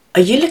Are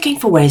you looking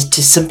for ways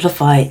to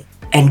simplify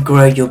and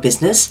grow your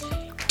business?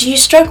 Do you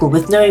struggle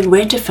with knowing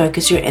where to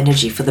focus your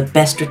energy for the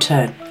best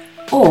return?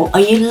 Or are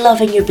you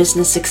loving your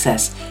business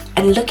success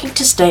and looking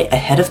to stay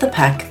ahead of the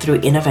pack through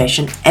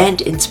innovation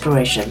and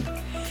inspiration?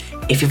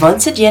 If you've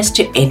answered yes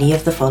to any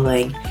of the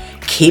following,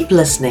 keep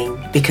listening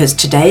because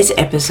today's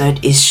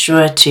episode is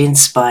sure to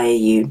inspire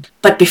you.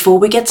 But before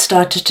we get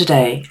started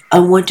today, I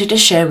wanted to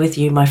share with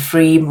you my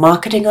free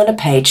Marketing on a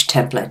Page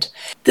template.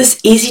 This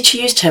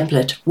easy-to-use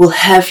template will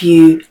have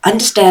you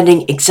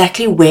understanding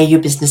exactly where your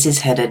business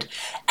is headed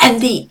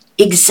and the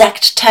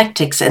exact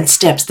tactics and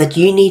steps that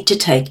you need to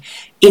take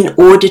in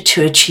order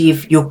to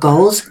achieve your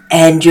goals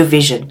and your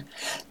vision.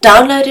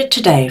 Download it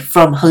today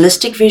from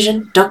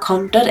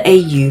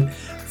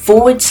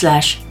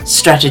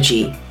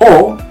holisticvision.com.au/strategy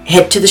or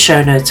head to the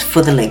show notes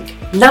for the link.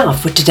 Now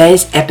for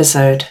today's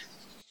episode.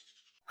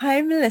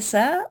 Hi,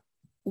 Melissa.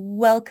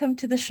 Welcome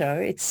to the show.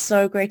 It's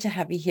so great to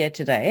have you here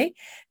today,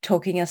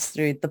 talking us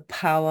through the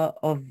power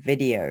of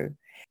video.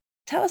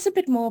 Tell us a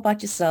bit more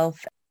about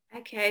yourself.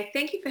 Okay,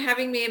 thank you for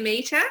having me,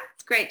 Amita.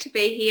 It's great to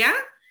be here.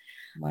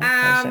 My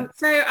pleasure.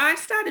 So I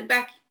started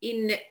back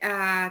in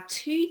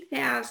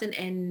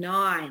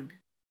 2009,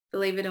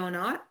 believe it or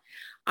not.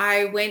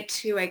 I went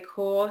to a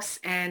course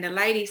and a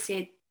lady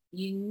said,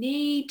 you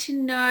need to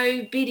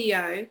know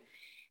video.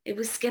 It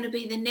was going to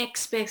be the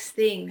next best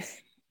thing.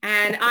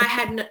 And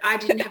I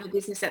didn't have a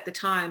business at the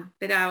time,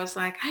 but I was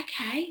like,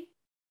 okay,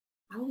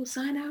 I will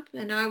sign up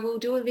and I will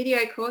do a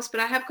video course, but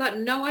I have got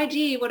no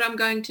idea what I'm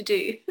going to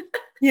do.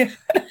 Yeah.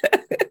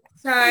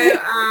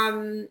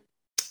 So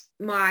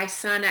my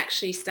son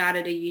actually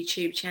started a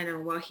YouTube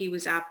channel while he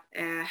was up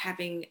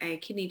having a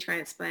kidney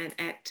transplant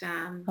at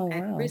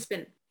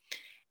Brisbane.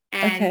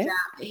 And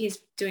he's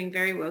doing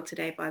very well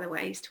today, by the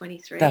way. He's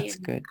 23. That's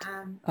good.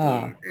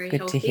 Very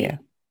good healthy. to hear.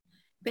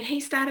 But he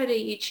started a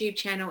YouTube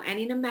channel and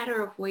in a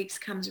matter of weeks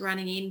comes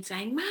running in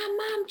saying,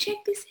 Mom,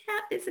 check this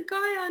out. There's a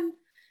guy on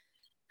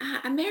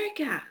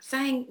America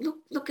saying,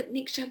 look at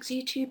Nick Shug's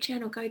YouTube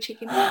channel. Go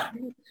check him out.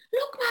 Look,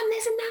 Mum,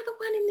 there's another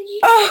one in the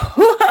YouTube.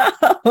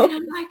 Oh, wow. And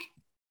I'm like,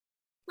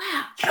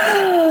 wow.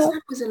 My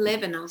son was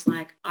 11. I was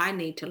like, I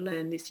need to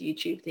learn this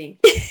YouTube thing.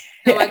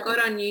 So I got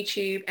on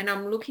YouTube and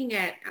I'm looking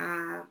at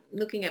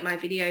my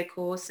video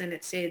course and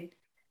it said,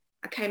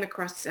 I came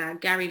across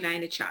Gary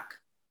Vaynerchuk,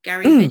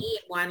 Gary V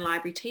at Wine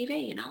Library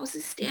TV, and I was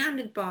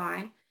astounded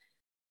by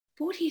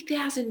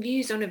 40,000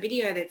 views on a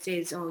video that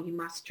says, oh, you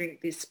must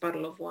drink this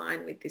bottle of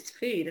wine with this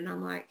food. And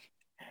I'm like,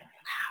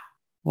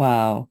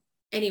 wow.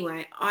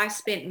 Anyway, I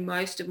spent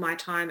most of my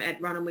time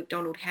at Ronald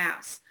McDonald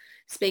House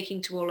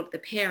speaking to all of the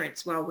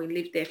parents while we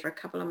lived there for a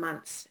couple of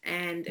months.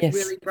 And it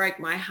really broke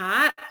my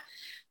heart,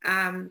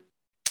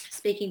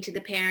 speaking to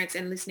the parents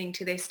and listening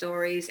to their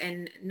stories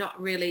and not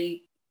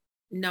really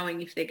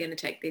knowing if they're going to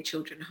take their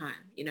children home,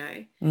 you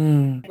know.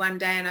 One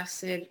day and I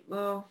said,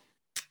 well,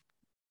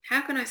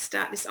 how can I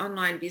start this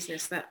online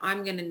business that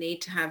I'm going to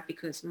need to have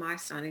because my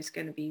son is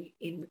going to be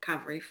in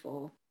recovery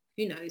for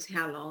who knows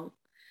how long.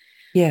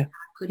 Yeah.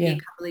 Could be a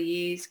couple of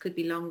years, could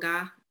be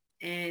longer.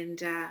 And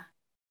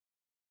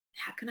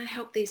how can I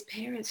help these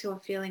parents who are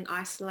feeling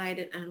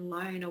isolated and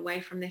alone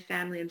away from their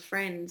family and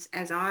friends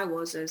as I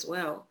was as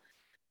well?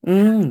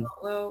 And I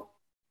thought, well,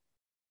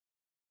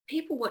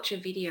 people watch a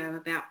video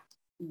about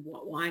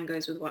what wine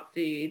goes with what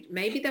food.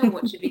 Maybe they'll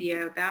watch a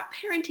video about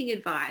parenting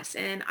advice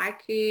and I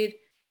could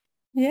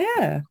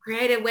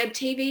create a web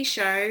TV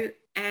show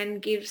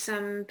and give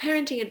some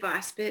parenting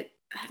advice. But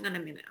hang on a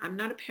minute, I'm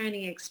not a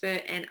parenting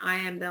expert and I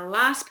am the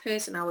last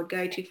person I would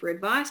go to for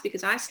advice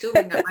because I still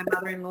ring up my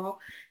mother-in-law.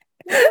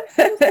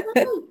 Can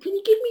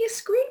you give me a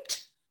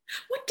script?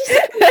 What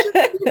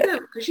dissertation?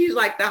 Because she's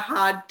like the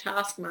hard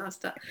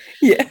taskmaster.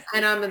 Yeah.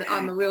 And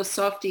I'm a real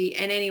softie.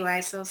 And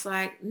anyway, so I was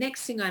like,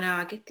 next thing I know,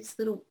 I get this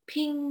little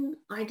ping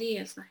idea.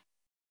 It's like,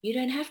 you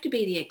don't have to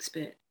be the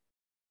expert.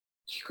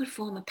 You could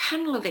form a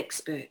panel of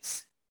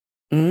experts.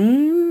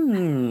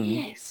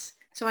 Yes.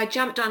 So I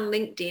jumped on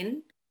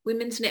LinkedIn,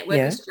 Women's Network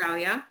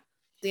Australia,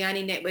 the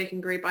only networking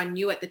group I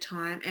knew at the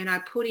time. And I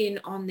put in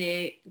on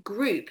their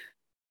group,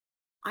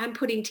 I'm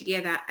putting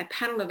together a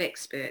panel of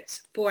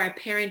experts for a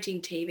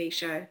parenting TV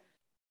show.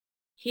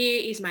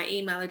 Here is my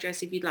email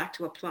address if you'd like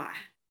to apply.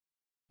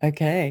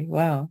 Okay,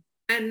 wow.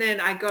 And then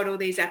I got all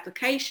these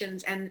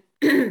applications and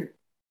I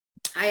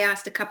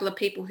asked a couple of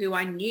people who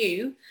I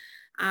knew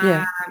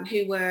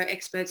who were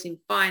experts in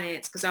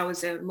finance because I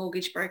was a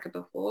mortgage broker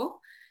before.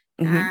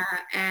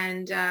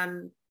 And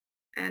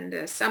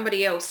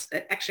somebody else,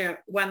 actually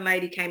one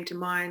lady came to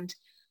mind.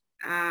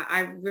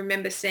 I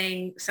remember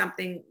seeing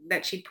something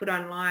that she'd put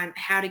online,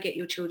 how to get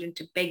your children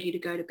to beg you to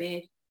go to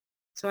bed.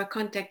 So I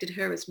contacted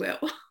her as well.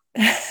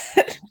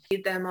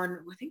 Did them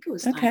on, I think it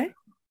was like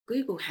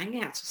Google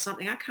Hangouts or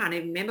something. I can't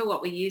even remember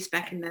what we used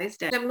back in those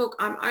days. And look,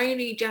 I'm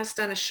only just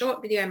done a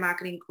short video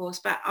marketing course,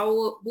 but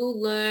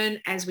we'll learn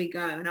as we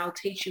go and I'll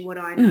teach you what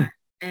I know.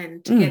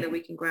 And together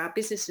we can grow our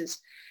businesses.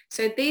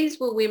 So these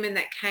were women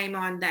that came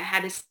on that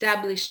had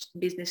established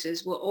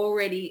businesses, were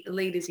already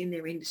leaders in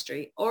their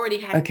industry, already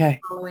had a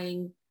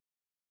following,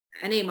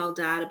 an email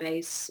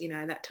database, you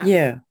know, that type of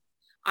thing.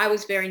 I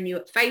was very new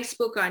at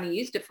Facebook. I only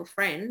used it for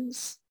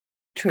friends.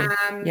 True.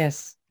 Um,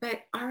 Yes.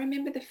 but I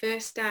remember the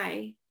first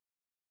day,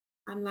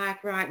 I'm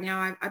like, right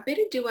now, I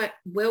better do a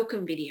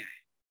welcome video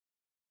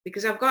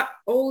because I've got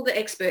all the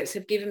experts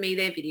have given me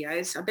their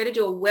videos. I better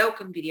do a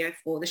welcome video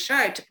for the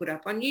show to put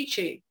up on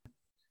YouTube.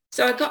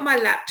 So I got my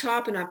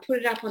laptop and I put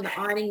it up on the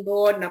ironing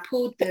board and I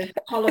pulled the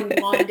Holland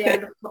line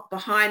down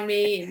behind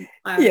me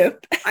and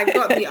Yep. I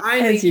got the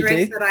only As you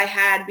dress do. that I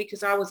had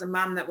because I was a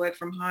mum that worked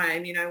from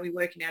home. You know, we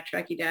work in our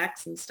tracky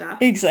dacks and stuff.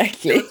 Shorts and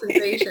Exactly.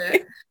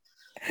 t-shirt.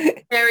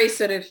 Very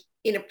sort of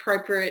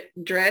inappropriate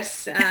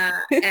dress and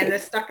I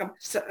stuck up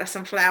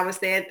some flowers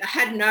there. I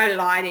had no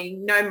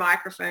lighting, no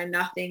microphone,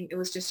 nothing. It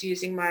was just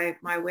using my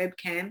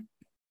webcam.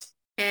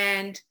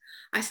 And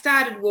I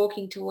started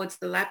walking towards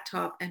the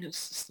laptop and it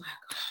was just like,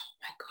 oh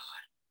my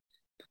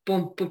God,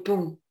 boom, boom,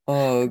 boom.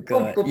 Oh Boom,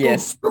 God. boom, boom,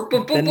 Yes. boom,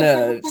 boom, The boom, boom, boom, boom,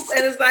 boom. nerves.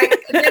 And it's like,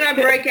 and then I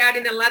broke out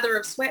in a lather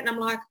of sweat and I'm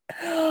like,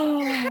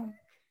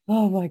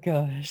 Oh my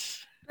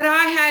gosh. but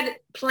I had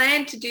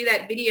planned to do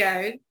that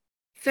video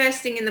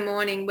first thing in the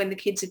morning when the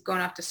kids had gone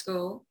off to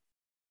school.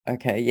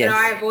 Okay. But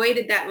I Yes.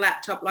 avoided that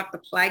laptop like the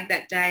plague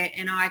that day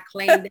and I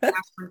cleaned the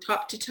house from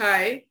top to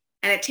toe.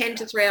 And at 10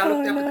 to 3, I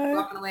looked Oh up at the no.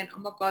 clock and I went, oh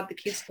my God, the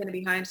kids are going to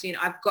be home soon.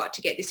 I've got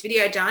to get this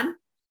video done.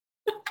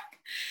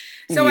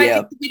 So I did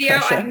Yep. the video.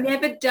 I'd Pressure.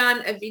 never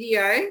done a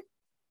video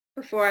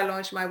before I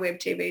launched my web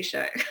TV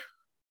show.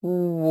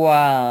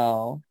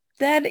 Wow.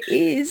 That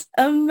is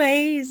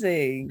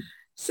amazing.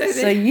 So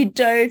So then, you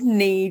don't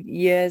need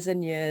years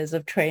and years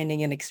of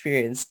training and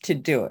experience to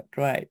do it,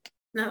 right?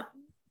 no,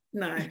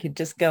 no, You could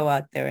just go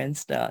out there and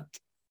start.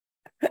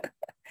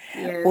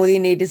 All yes. you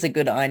need is a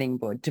good ironing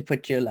board to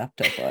put your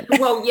laptop on.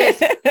 Well, yes,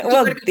 but you've got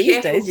Well, to be these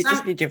careful. days you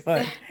just need your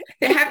phone.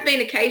 There have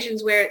been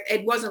occasions where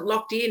it wasn't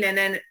locked in and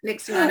then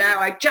next thing I know,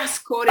 I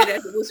just caught it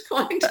as it was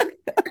flying to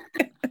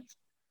me.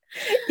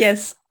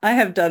 Yes, I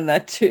have done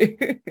that too.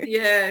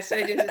 Yeah,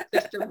 so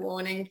just a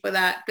warning for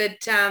that.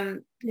 But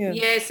Yeah.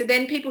 yeah, so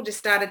then people just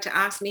started to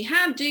ask me,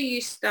 how do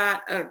you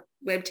start a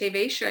web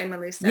TV show,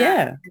 Melissa?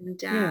 Yeah. And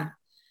Yeah.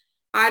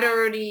 I'd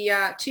already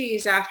 2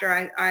 years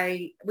after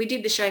we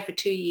did the show for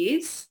 2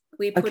 years.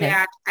 We put Okay.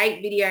 out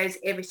 8 videos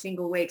every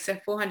single week, so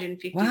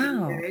 450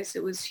 Wow. videos.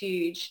 It was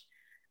huge.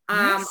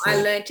 I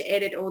Massive. learned to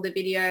edit all the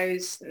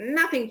videos,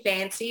 nothing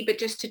fancy, but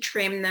just to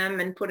trim them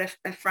and put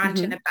a front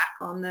and Hmm. a back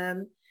on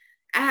them.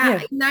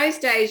 Yeah. In those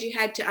days, you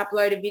had to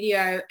upload a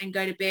video and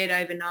go to bed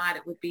overnight.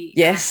 It would be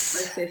Yes.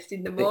 processed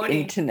in the The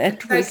morning.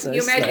 internet So was can so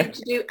you slow. imagine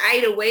to do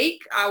 8 a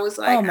week? I was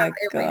like Oh up my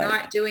every God.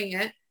 night doing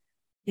it.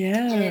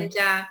 Yeah. And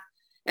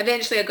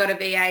eventually I got a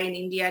VA in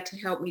India to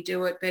help me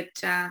do it.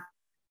 But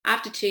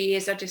after 2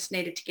 years, I just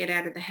needed to get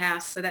out of the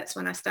house. So that's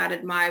when I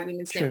started my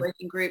women's True.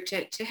 networking group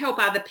to help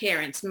other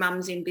parents,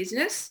 mums in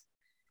business.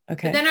 But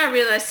Okay. then I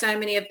realized so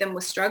many of them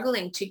were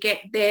struggling to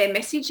get their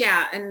message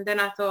out. And then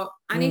I thought,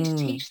 I need to Mm.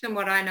 teach them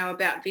what I know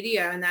about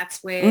video. And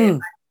that's where I Mm.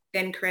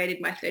 then created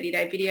my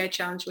 30-day video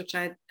challenge, which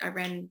I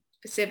ran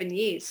for 7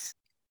 years.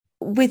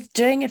 With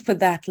doing it for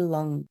that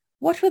long,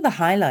 what were the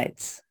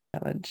highlights?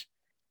 Challenge?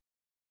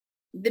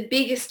 The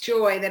biggest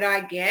joy that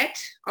I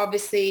get,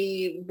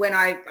 obviously, when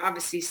I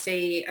obviously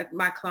see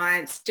my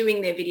clients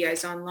doing their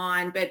videos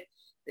online, but,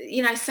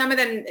 you know, some of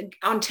them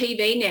on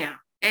TV now,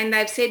 and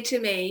they've said to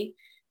me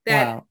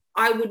that Wow.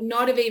 I would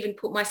not have even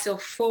put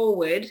myself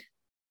forward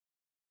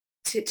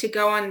to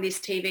go on this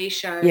TV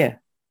show Yeah.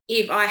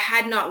 if I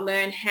had not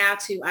learned how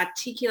to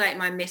articulate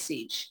my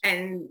message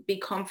and be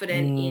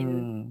confident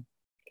Mm.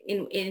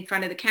 in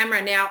front of the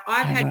camera. Now,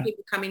 I've had Camera.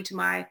 people come into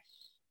my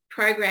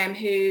program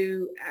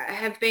who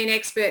have been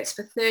experts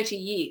for 30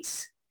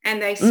 years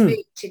and they Mm.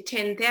 speak to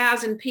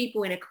 10,000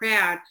 people in a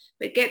crowd,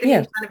 but get them in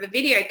Yeah. front of a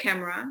video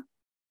camera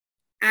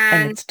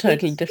And and it's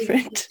totally it's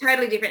different.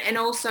 totally different. And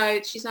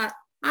also she's like,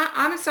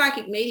 I'm a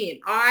psychic medium.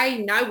 I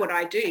know what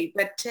I do,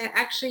 but to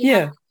actually have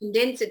Yeah. to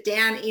condense it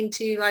down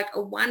into like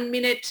a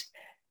 1-minute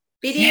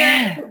video,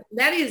 Yeah.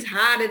 that is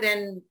harder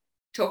than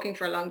talking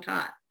for a long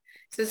time.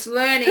 So it's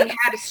learning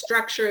how to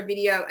structure a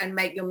video and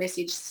make your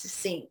message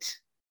succinct.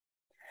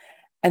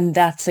 And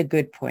that's a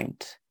good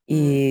point,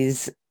 Mm.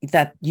 is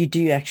that you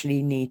do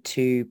actually need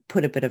to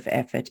put a bit of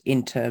effort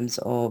in terms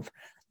of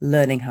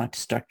learning how to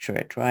structure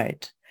it,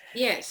 right?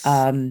 Yes.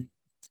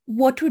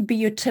 What would be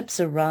your tips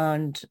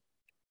around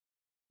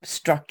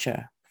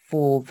structure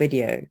for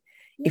video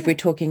if we're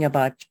talking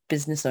about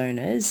business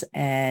owners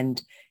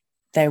and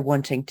they're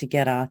wanting to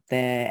get out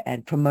there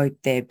and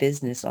promote their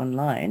business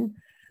online?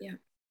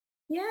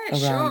 Yeah, Around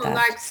sure. that?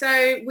 Like,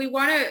 so we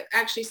want to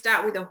actually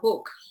start with a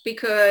hook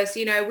because,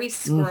 you know, we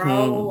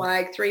scroll Mm-hmm.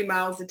 like 3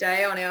 miles a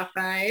day on our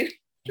phone.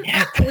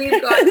 Yep.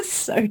 We've got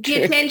So the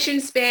true.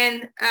 attention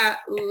span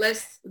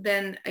less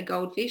than a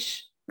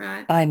goldfish,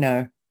 right? I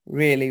know,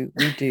 really,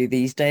 we do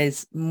these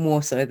days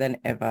more so than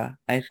ever,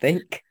 I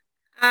think.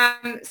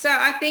 So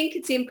I think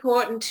it's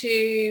important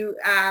to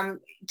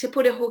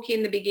put a hook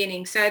in the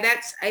beginning. So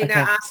that's either Okay.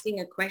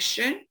 asking a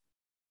question,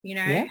 you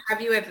know, Yeah. have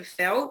you ever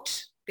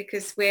felt?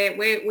 Because we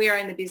are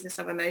in the business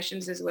of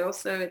emotions as well.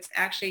 So it's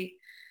actually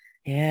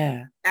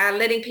Yeah.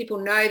 letting people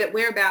know that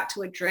we're about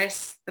to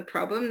address the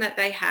problem that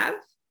they have,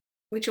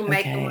 which will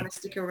make them want Okay. to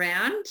stick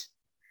around.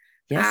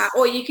 Yes.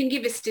 Or you can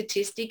give a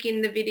statistic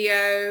in the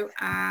video.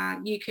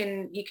 You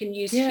can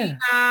use Yeah.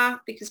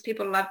 humor because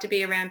people love to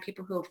be around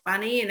people who are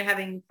funny and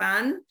having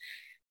fun.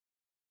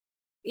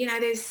 You know,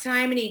 there's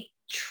so many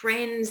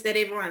trends that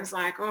everyone's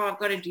like, oh, I've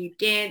got to do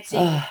dancing,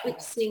 Oh, lip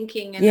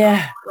syncing, and oh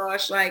yeah. my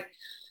gosh, like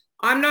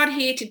I'm not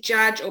here to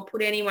judge or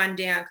put anyone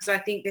down because I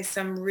think there's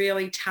some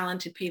really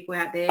talented people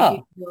out there who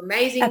Oh, do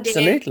amazing dance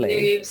absolutely.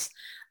 moves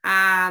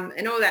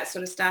and all that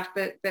sort of stuff.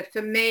 But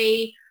for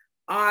me,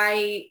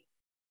 I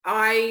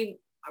I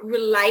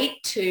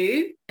relate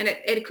to, and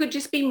it could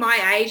just be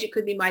my age, it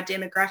could be my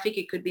demographic,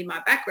 it could be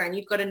my background.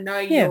 You've got to know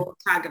Yeah, your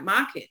target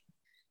market.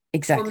 For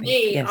exactly.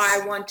 me, I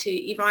Yes. want to,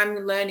 if I'm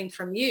learning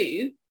from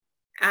you,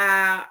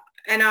 uh,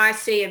 and I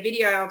see a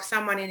video of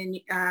someone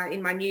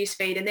in my news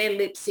feed and they're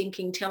lip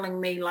syncing, telling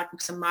me like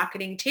some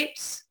marketing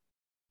tips,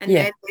 and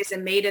Yeah. then there's a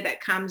meter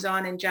that comes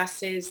on and just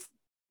says,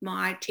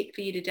 my tip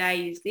for you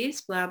today is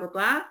this, blah, blah,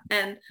 blah.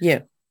 And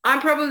Yeah.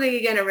 I'm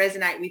probably going to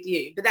resonate with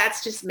you, but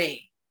that's just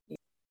me.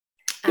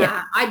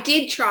 Yeah. I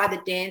did try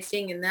the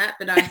dancing and that,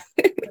 but I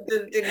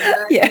didn't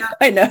work. Yeah,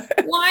 I know.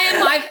 Why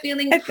am I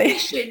feeling I think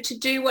pressured to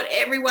do what to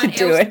everyone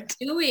do else it. is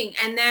doing?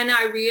 And then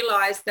I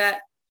realized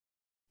that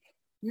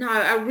no,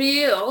 a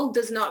reel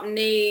does not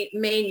mean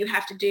you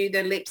have to do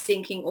the lip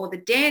syncing or the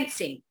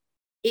dancing.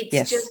 It's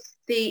Yes. just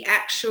the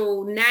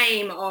actual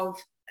name of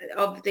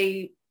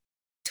the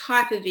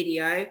type of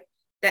video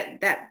that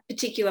that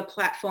particular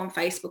platform,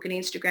 Facebook and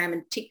Instagram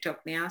and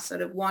TikTok now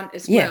sort of want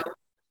as Yeah. well.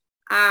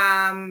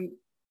 Um,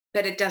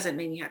 but it doesn't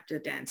mean you have to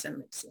dance and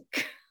lip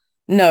sync.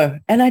 No,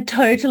 and I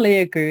totally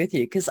agree with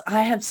you because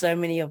I have so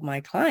many of my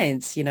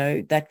clients,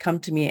 that come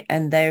to me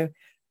and they're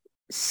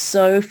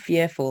so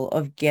fearful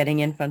of getting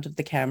in front of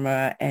the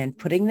camera and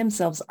putting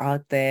themselves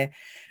out there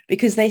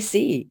because they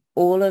see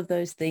all of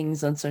those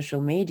things on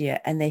social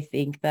media and they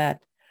think that,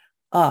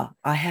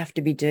 I have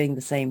to be doing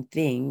the same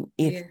thing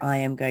if Yeah. I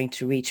am going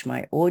to reach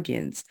my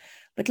audience.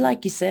 But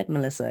like you said,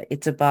 Melissa,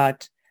 it's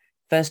about,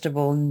 first of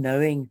all,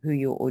 knowing who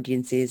your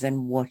audience is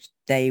and what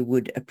they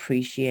would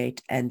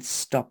appreciate and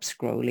stop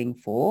scrolling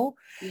for.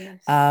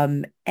 Yes.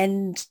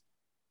 And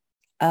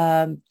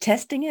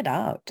testing it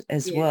out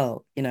as Yes.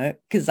 well,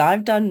 because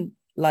I've done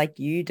like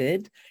you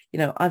did,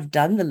 I've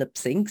done the lip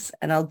syncs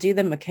and I'll do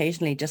them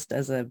occasionally just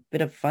as a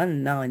bit of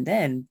fun now and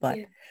then. But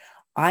Yeah.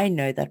 I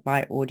know that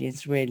my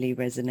audience really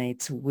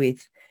resonates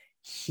with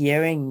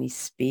hearing me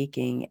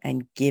speaking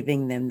and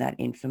giving them that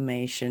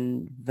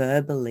information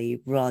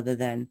verbally rather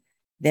than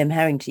them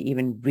having to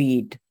even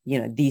read,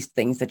 these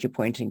things that you're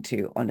pointing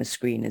to on a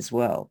screen as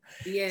well.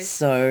 Yes.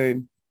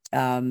 So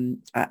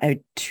I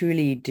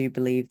truly do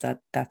believe that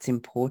that's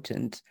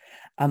important.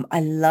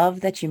 I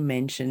love that you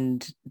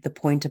mentioned the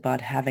point about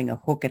having a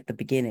hook at the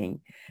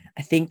beginning.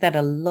 I think that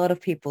a lot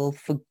of people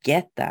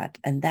forget that,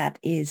 and that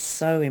is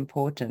so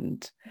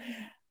important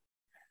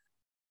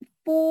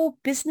for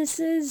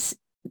businesses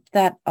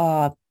that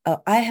are,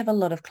 I have a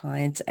lot of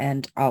clients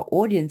and our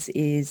audience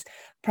is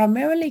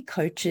primarily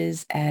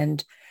coaches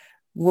and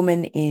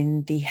women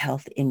in the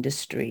health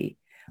industry.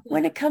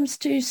 When it comes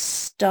to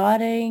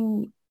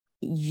starting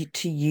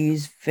to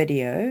use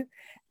video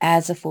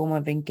as a form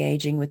of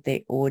engaging with their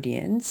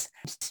audience,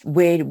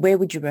 where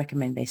would you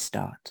recommend they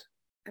start?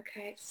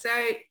 Okay. So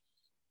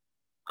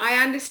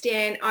I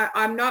understand.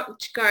 I'm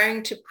not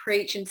going to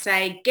preach and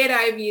say, get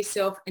over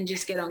yourself and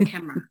just get on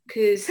camera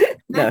because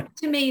No, that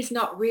to me is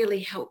not really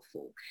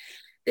helpful.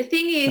 The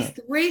thing is, no,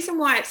 the reason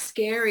why it's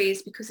scary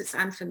is because it's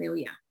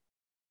unfamiliar.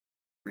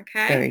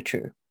 Okay. very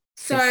true.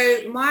 So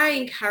Yes. my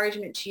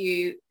encouragement to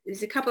you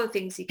is a couple of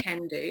things you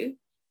can do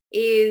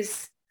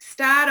is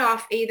start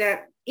off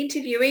either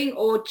interviewing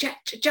or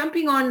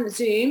jumping on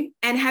Zoom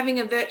and having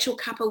a virtual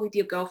couple with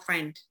your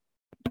girlfriend.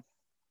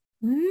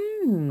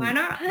 Why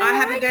not? I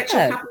have I a like virtual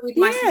that. couple with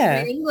my sister in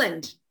Yeah,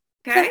 England.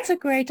 Okay. that's a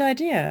great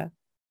idea.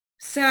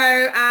 So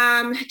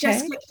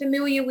just Okay. get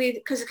familiar with,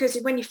 because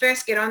when you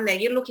first get on there,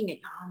 you're looking at,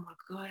 oh my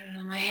God,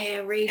 and my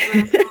hair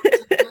regrowing.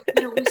 I'm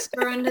going to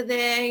whisper under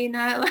there,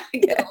 like,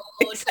 Yeah,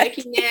 oh,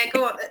 taking exactly. there,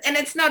 go on. And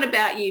it's not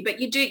about you, but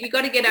you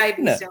got to get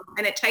over No. yourself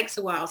and it takes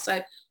a while.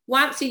 So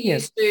once you're Yeah.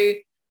 used to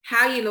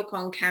how you look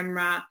on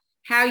camera,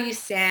 how you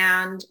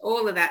sound,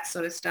 all of that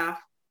sort of stuff,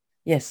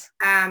 Yes.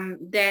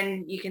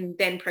 then you can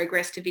then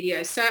progress to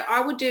video. So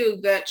I would do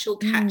virtual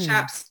Mm.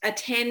 catch-ups,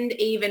 attend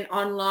even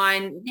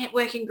online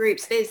networking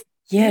groups. There's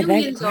Yeah, they're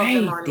millions of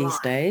them great these online.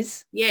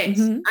 days. Yes.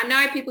 Mm-hmm. I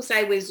know people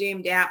say we're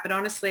zoomed out, but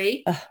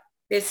honestly,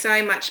 there's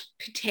so much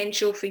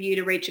potential for you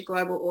to reach a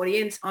global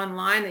audience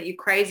online that you're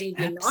crazy if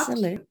you're not.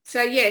 Absolutely.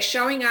 So yeah,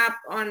 showing up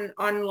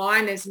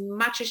online as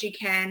much as you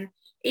can,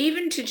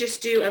 even to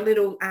just do a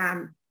little,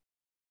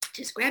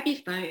 just grab your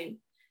phone,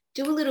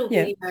 do a little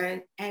Yeah.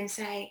 video and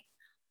say,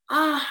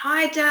 oh,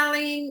 hi,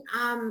 darling.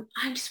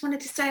 I just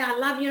wanted to say I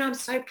love you and I'm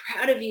so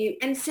proud of you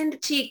and send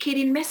it to your kid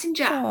in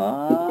Messenger.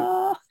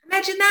 Oh,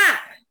 Imagine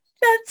that.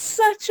 that's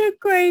such a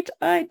great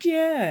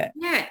idea.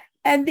 Yeah.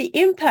 And the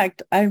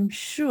impact, I'm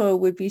sure,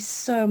 would be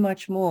so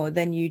much more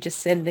than you just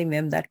sending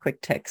them that quick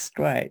text,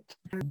 right?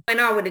 When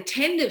I would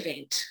attend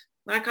event,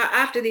 like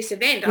after this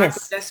event, I could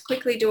Yes. just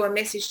quickly do a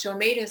message to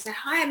Amita and say,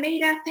 hi,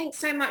 Amita, thanks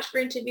so much for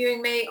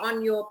interviewing me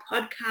on your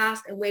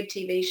podcast and web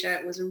TV show.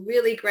 It was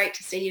really great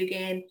to see you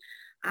again.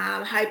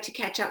 Hope to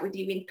catch up with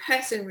you in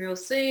person real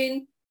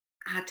soon.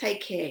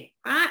 Take care.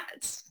 Right?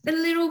 It's a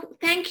little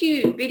thank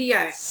you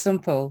video.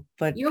 Simple,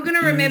 but you're going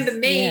to remember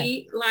ease, yeah.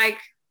 me like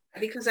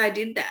because I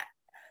did that.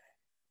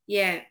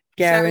 Yeah. So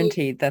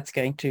Guaranteed that's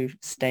going to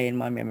stay in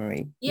my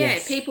memory. yeah,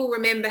 Yes. people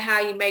remember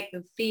how you make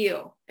them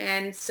feel.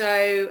 And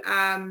so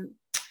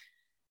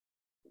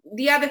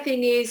the other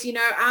thing is,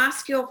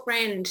 ask your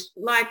friend,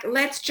 like,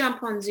 let's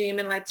jump on Zoom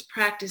and let's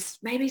practice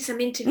maybe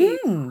some interviews.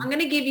 I'm going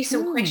to give you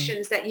some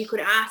questions that you could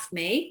ask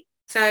me.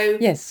 So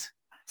yes.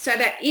 So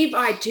that if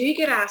I do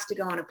get asked to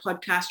go on a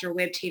podcast or a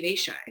web TV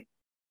show,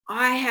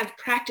 I have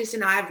practiced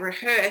and I've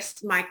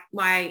rehearsed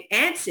my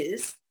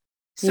answers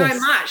so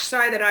much so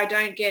that I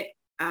don't get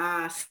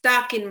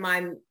stuck in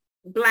my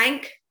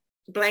blank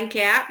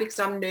out because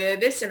I'm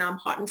nervous and I'm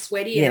hot and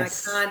sweaty and I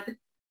can't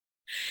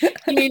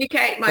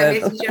communicate my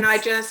message and I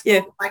just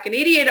look like an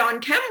idiot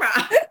on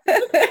camera.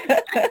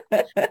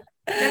 Now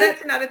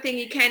that's another thing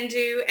you can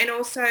do. And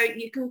also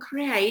you can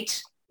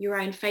create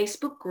your own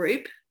Facebook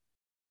group.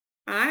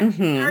 Right? I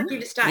encourage you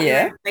to start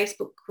your own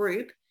Facebook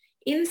group.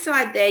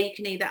 Inside there, you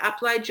can either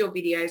upload your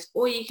videos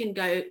or you can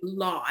go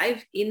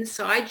live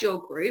inside your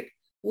group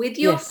with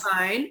your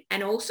phone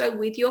and also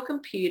with your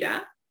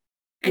computer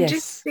and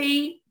just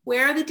see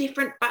where are the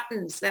different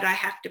buttons that I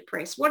have to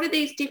press. What are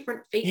these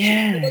different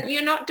features? So that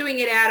you're not doing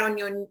it out on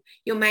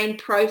your main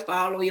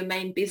profile or your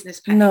main business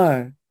page.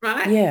 No.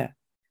 Right? Yeah.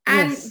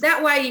 And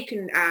that way you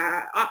can,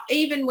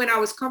 even when I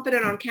was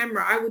confident on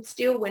camera, I would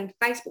still, when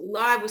Facebook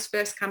Live was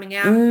first coming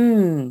out,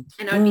 and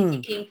I'd be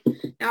thinking,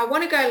 now I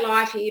want to go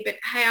live here, but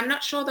hey, I'm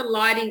not sure the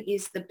lighting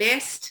is the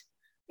best.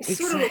 It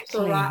sort of looks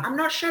all right. I'm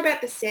not sure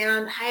about the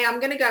sound. Hey, I'm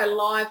going to go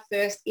live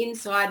first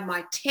inside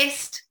my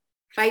test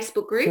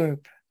Facebook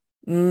group.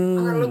 I'm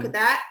going to look at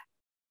that.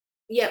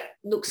 Yep,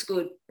 looks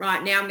good.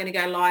 Right, now I'm going to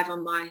go live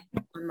on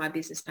my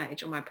business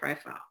page, on my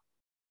profile.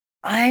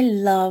 I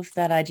love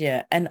that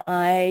idea. And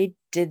I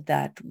did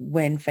that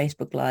when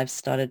Facebook Live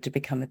started to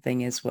become a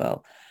thing as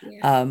well.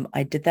 Yeah.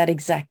 I did that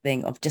exact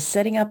thing of just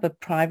setting up a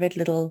private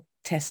little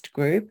test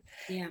group.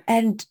 Yeah.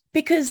 And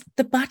because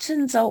the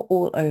buttons are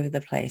all over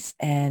the place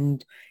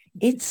and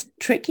it's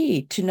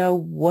tricky to know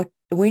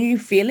when you're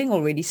feeling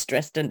already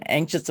stressed and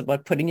anxious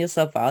about putting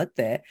yourself out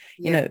there,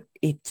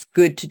 it's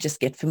good to just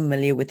get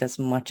familiar with as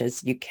much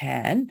as you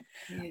can.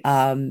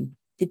 Yes.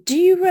 Do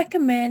you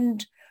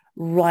recommend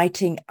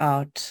writing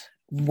out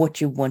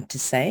what you want to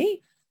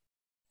say?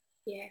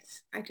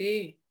 Yes, I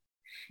do.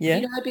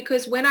 Yeah.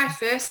 Because when I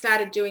first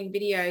started doing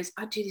videos,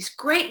 I'd do this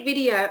great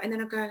video and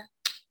then I'd go, I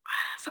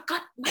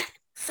forgot,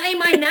 say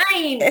my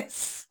name.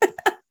 Yes.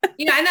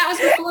 And that was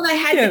before they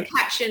had the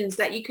captions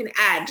that you can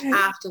add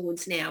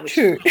afterwards now.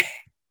 True.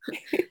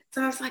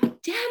 So I was like, damn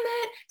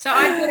it. So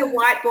I'd get a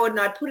whiteboard and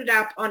I'd put it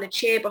up on a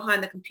chair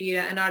behind the computer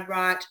and I'd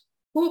write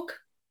hook,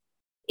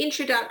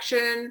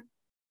 introduction,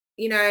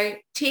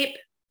 tip,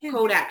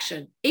 call to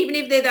action, even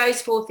if they're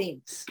those 4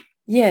 things.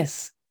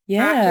 Yes.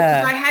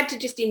 Yeah. I had to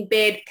just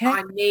embed,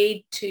 I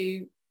need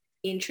to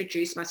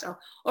introduce myself.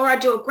 Or I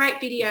do a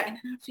great video and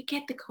then I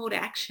forget the call to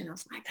action. I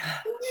was like,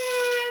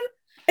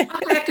 man,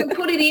 I can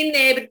put it in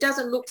there, but it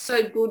doesn't look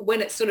so good when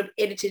it's sort of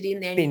edited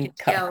in there and you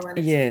can tell. And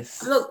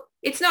look,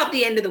 it's not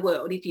the end of the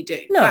world if you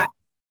do. No.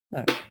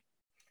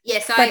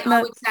 Yes, I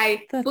would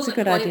say that's a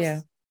good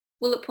idea.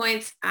 Bullet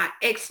points are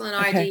excellent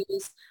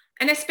ideas.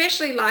 And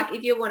especially like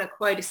if you want to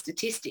quote a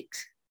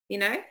statistics,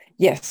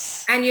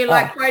 Yes. And you're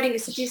like quoting a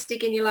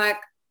statistic and you're like,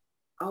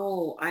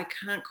 oh, I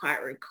can't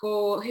quite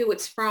recall who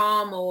it's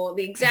from or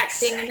the exact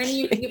thing. And then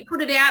you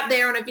put it out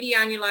there on a video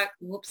and you're like,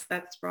 whoops,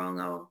 that's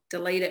wrong. I'll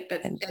delete it.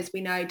 But as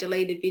we know,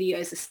 deleted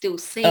videos are still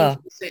seen for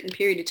a certain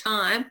period of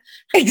time.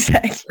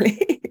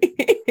 Exactly.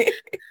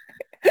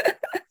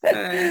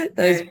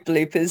 Those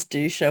bloopers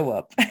do show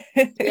up.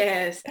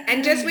 Yes.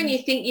 And just when you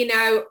think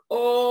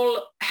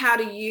all how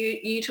to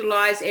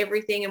utilize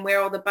everything and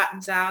where all the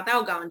buttons are,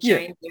 they'll go and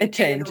change. It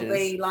changes. And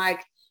it'll be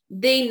like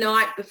the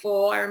night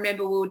before. I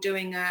remember we were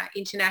doing a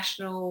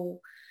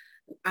international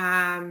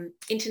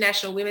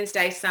Women's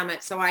Day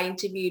Summit. So I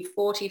interviewed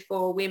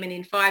 44 women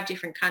in 5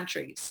 different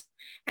countries.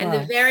 And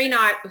the very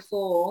night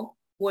before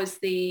was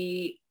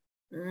the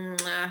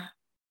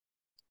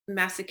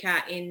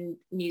massacre in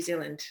New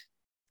Zealand.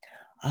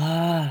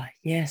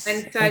 Yes.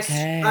 And so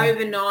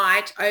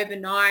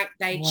overnight,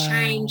 they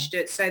changed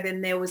it. So then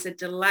there was a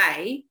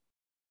delay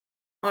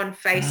on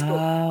Facebook,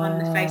 on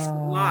the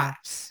Facebook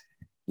Lives.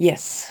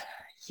 Yes.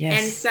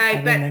 Yes. And so, I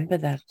remember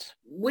that.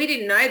 We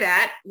didn't know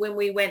that when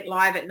we went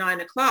live at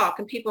 9:00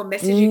 and people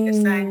messaging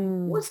us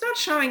saying, well, it's not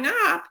showing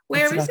up.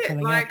 Where is it?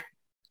 Like,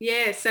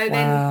 yeah. So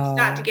then you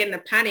start to get in a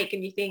panic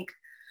and you think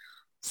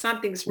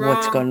something's wrong.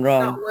 What's gone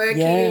wrong? It's not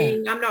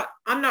working. Yeah.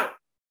 I'm not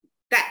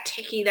that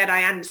techie that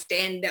I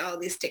understand all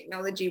this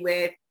technology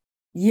where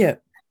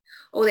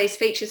all these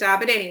features are.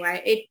 But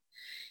anyway,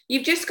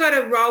 you've just got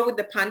to roll with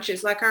the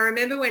punches. Like I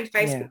remember when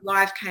Facebook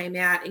Live came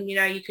out and,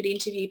 you could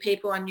interview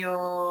people on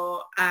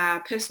your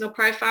personal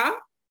profile.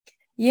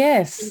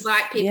 Yes.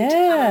 Invite people to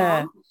come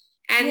on.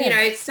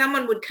 And,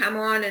 someone would come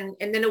on and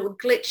then it would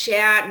glitch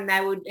out and they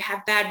would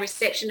have bad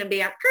reception and be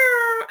like,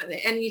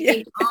 grr, and you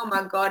think, oh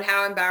my God,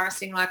 how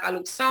embarrassing. Like I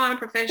look so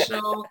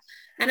unprofessional.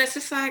 And it's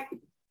just like,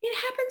 it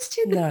happens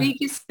to the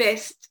biggest,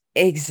 best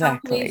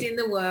companies in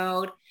the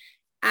world.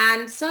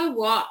 And so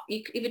what?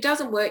 If it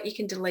doesn't work, you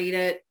can delete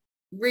it,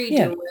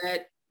 redo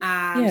it.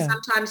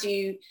 Sometimes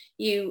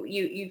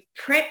you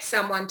prep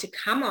someone to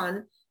come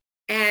on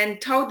and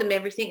told them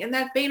everything, and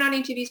they've been on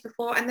interviews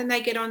before, and then they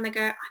get on, they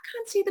go, I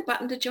can't see the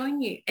button to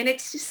join you. And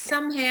it's just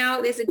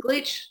somehow there's a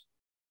glitch,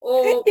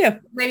 or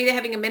maybe they're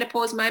having a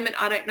menopause moment.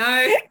 I don't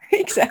know.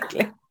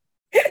 Exactly.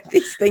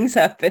 These things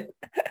happen.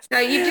 So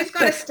you've just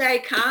got to stay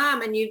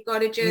calm, and you've got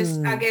to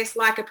just, I guess,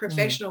 like a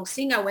professional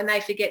singer, when they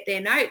forget their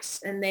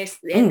notes and their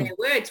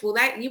words, well,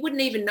 you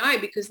wouldn't even know,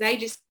 because they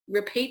just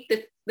repeat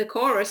the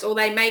chorus, or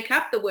they make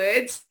up the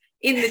words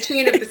in the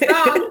tune of the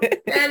song,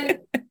 and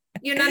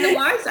you're none the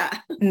wiser.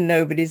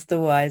 Nobody's the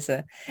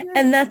wiser.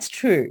 And that's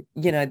true.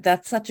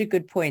 That's such a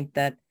good point,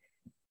 that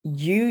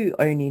you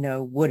only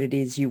know what it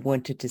is you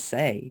wanted to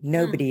say.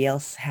 Nobody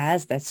else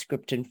has that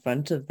script in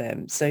front of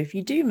them. So if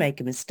you do make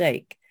a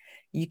mistake,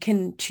 you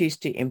can choose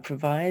to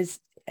improvise.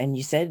 And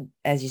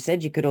as you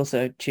said, you could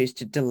also choose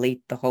to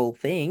delete the whole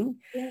thing.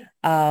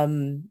 But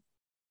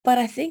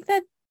I think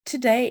that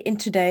in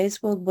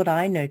today's world, what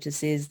I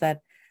notice is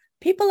that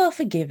people are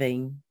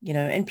forgiving,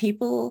 and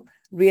people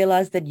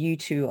realize that you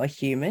too are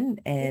human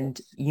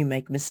and you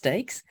make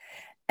mistakes.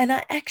 And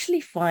I actually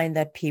find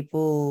that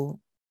people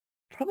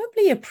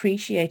probably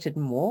appreciate it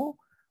more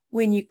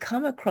when you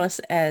come across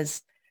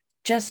as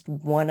just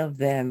one of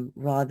them,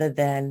 rather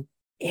than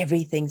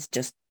everything's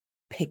just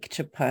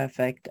picture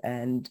perfect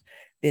and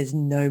there's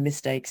no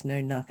mistakes, no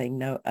nothing,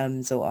 no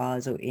ums or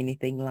ahs or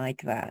anything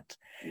like that.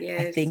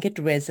 Yes. I think it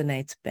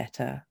resonates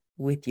better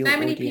with your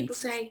audience. So many people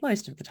say,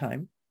 most of the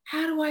time,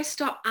 how do I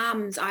stop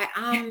ums? I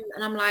and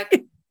I'm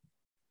like,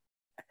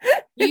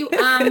 you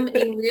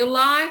in real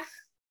life,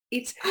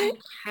 it's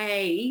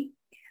okay.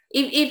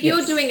 If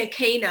you're doing a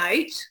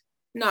keynote,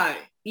 no,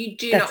 you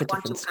do not want to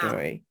different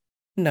story.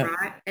 No.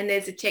 Right? And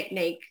there's a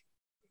technique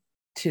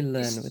to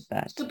learn with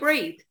that. To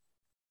breathe.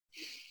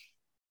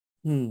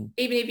 Even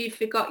if you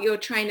forgot your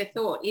train of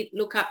thought, you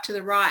look up to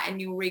the right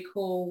and you'll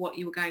recall what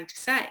you were going to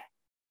say.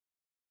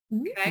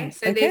 Okay,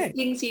 so there's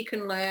things you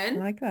can learn.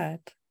 Like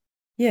that.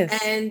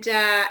 Yes.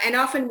 And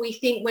often we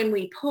think when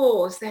we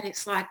pause that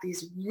it's like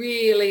this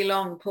really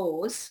long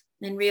pause,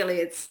 and really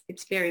it's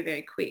very,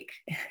 very quick.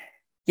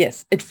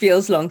 Yes, it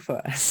feels long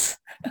for us.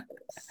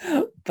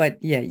 But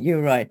yeah,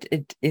 you're right.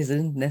 It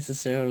isn't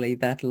necessarily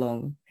that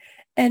long.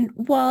 And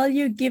while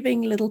you're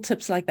giving little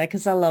tips like that,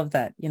 because I love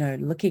that,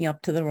 looking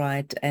up to the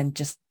right and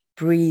just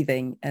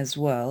breathing as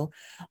well,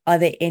 are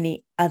there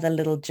any other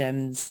little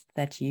gems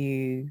that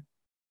you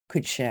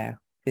could share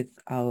with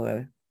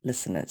our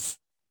listeners?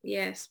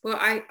 Yes. Well,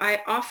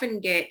 I often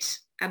get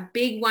a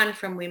big one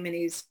from women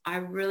is, I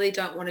really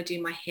don't want to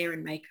do my hair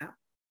and makeup.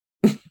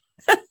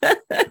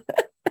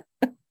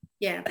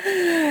 Yeah.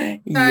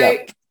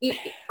 So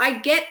I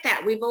get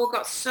that. We've all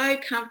got so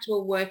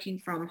comfortable working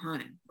from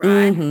home,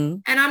 right?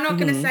 And I'm not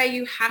going to say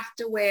you have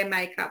to wear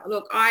makeup.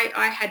 Look,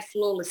 I had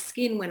flawless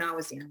skin when I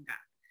was younger,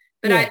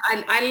 but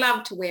I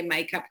love to wear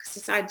makeup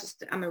because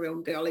I'm a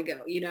real girly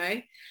girl,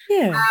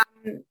 Yeah.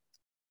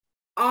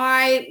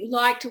 I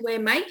like to wear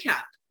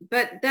makeup,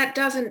 but that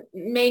doesn't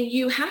mean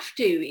you have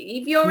to.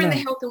 If you're in the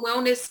health and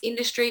wellness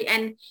industry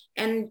and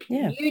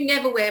you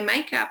never wear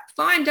makeup,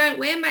 fine, don't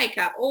wear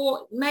makeup.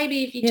 Or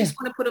maybe if you just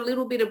want to put a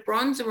little bit of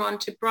bronzer on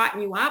to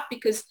brighten you up,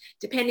 because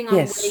depending on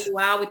where you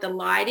are with the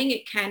lighting,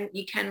 you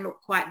can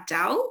look quite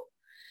dull.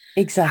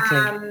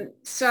 Exactly.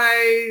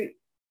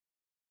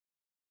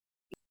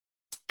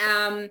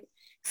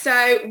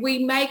 So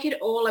we make it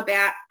all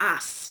about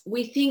us.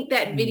 We think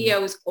that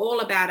video is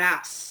all about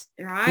us,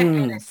 right?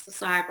 And it's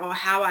just like,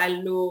 how I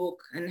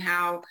look and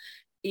how,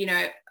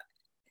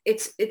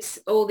 it's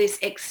all this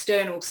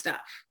external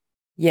stuff.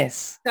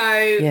 Yes.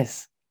 So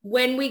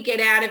when we get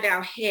out of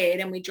our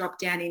head and we drop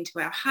down into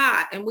our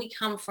heart and we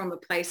come from a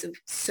place of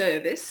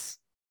service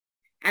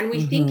and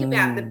we think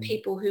about the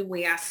people who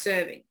we are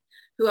serving,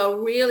 who are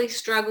really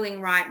struggling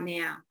right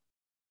now.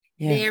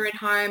 They're at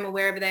home or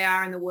wherever they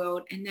are in the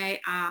world, and they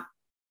are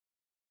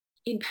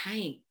in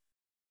pain.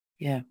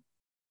 They've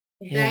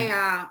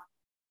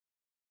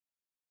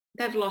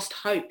lost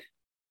hope.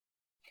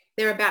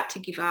 They're about to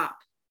give up,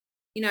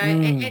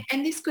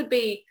 and this could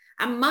be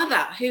a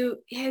mother who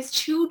has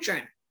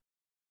children.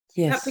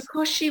 But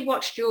because she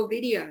watched your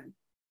video,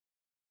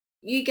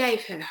 you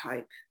gave her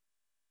hope.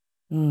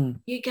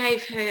 You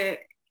gave her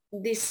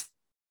this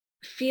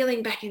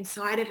feeling back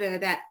inside of her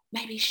that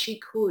maybe she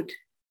could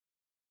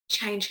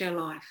change her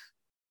life.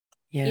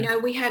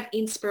 We have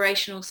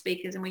inspirational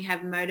speakers and we have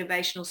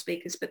motivational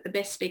speakers, but the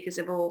best speakers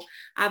of all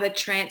are the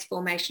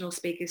transformational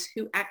speakers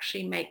who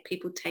actually make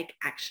people take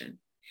action.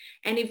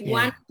 And if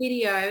one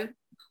video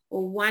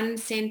or one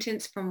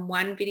sentence from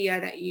one video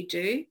that you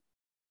do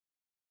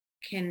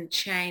can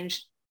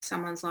change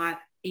someone's life,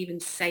 even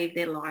save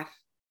their life,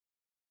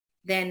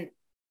 then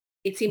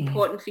it's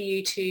important for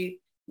you to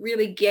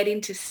really get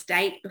into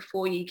state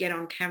before you get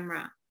on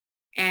camera.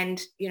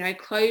 And, you know,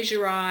 close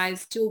your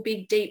eyes, do a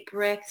big deep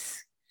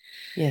breaths.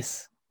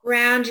 Yes.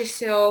 Ground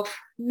yourself,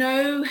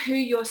 know who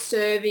you're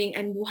serving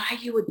and why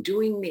you are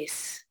doing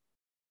this.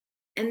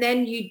 And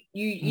then you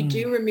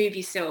do remove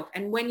yourself.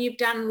 And when you've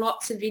done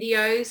lots of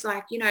videos,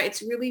 like, you know,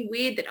 it's really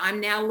weird that I'm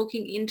now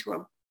looking into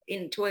a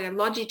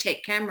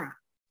Logitech camera.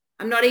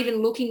 I'm not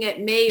even looking at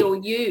me or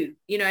you,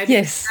 you know,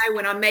 because I know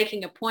when I'm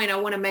making a point, I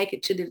want to make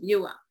it to the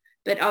viewer.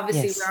 But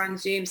obviously we're on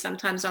Zoom.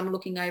 Sometimes I'm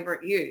looking over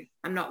at you.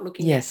 I'm not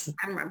looking at the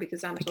camera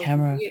because I'm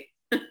talking to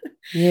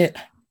you.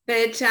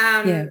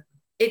 But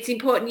it's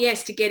important,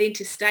 yes, to get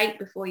into state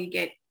before you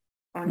get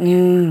on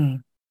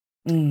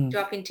camera.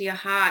 Drop into your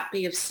heart,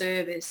 be of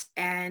service.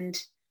 And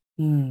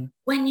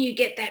when you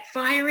get that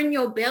fire in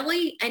your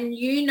belly, and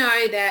you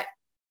know that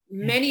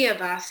many of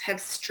us have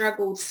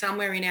struggled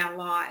somewhere in our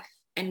life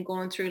and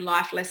gone through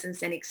life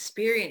lessons and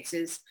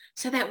experiences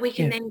so that we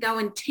can then go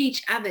and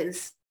teach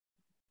others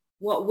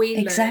what we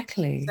learned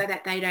so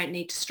that they don't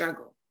need to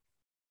struggle.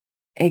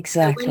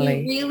 So when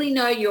you really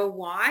know your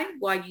why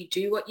you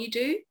do what you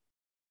do,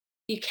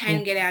 you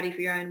can get out of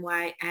your own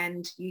way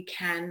and you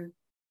can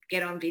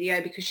get on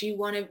video because you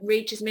want to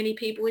reach as many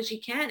people as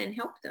you can and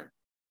help them.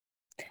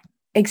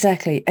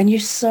 Exactly. And you're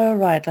so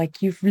right.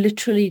 Like, you've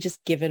literally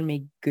just given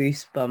me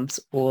goosebumps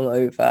all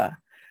over.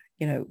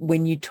 You know,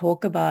 when you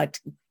talk about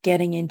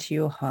getting into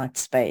your heart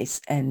space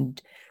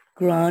and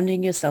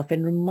grounding yourself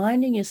and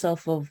reminding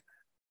yourself of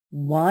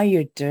why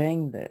you're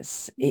doing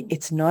this.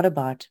 It's not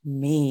about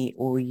me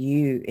or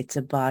you. It's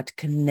about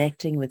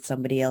connecting with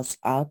somebody else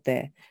out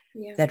there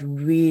that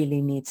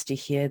really needs to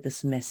hear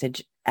this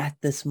message at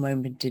this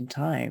moment in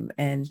time.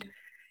 And,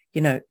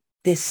 you know,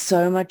 there's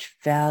so much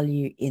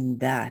value in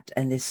that.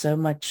 And there's so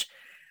much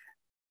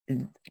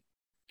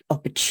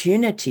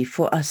opportunity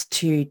for us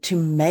to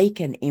make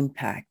an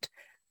impact,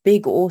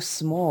 big or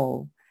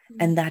small.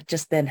 And that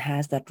just then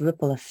has that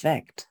ripple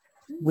effect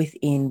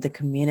within the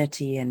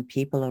community and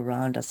people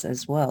around us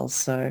as well.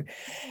 So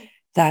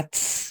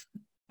that's,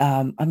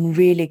 I'm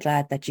really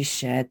glad that you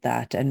shared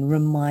that and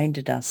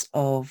reminded us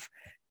of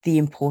the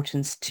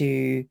importance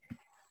to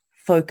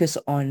focus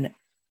on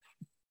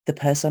the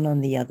person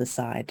on the other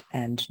side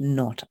and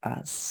not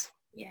us.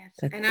 Yes.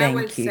 So and I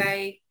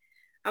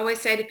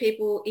always say to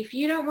people, if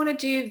you don't want to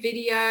do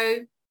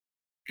video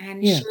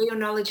and share your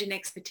knowledge and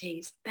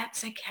expertise,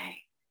 that's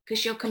okay,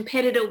 because your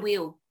competitor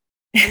will.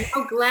 And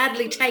they'll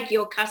gladly take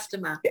your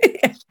customer.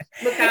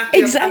 Look after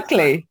your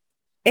customer.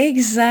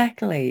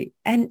 Exactly.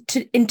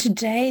 And in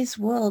today's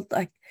world,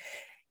 like,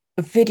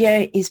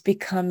 video is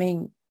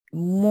becoming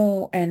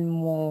more and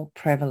more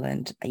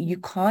prevalent. You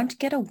can't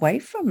get away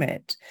from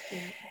it.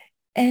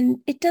 And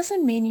it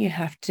doesn't mean you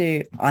have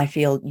to, I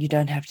feel you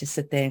don't have to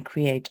sit there and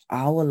create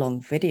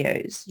hour-long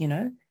videos, you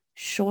know.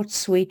 Short,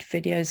 sweet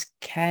videos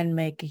can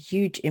make a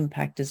huge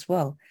impact as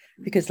well.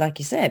 Because like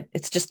you said,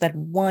 it's just that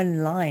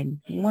one line,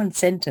 one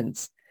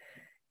sentence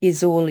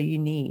is all you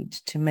need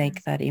to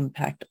make that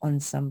impact on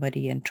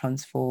somebody and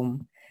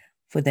transform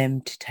for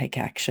them to take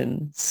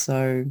action.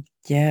 So,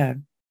 yeah.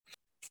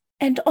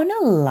 And on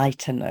a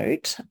lighter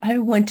note, I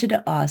wanted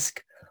to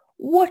ask,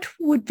 what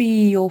would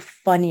be your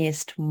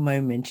funniest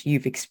moment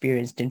you've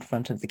experienced in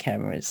front of the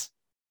cameras?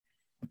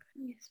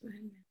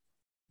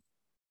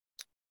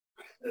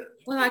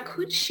 Well, I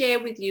could share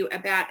with you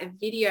about a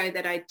video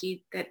that I did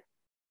that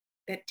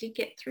did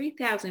get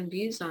 3,000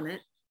 views on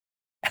it.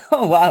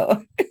 Oh,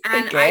 wow.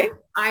 And okay.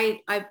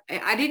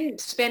 I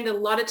didn't spend a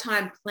lot of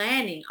time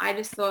planning. I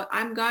just thought,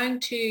 I'm going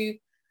to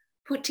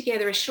put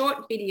together a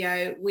short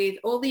video with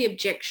all the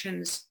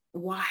objections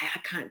why I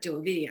can't do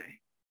a video.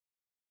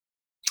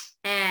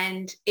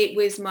 And it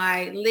was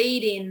my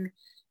lead-in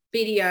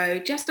video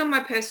just on my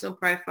personal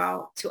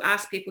profile to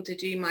ask people to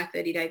do my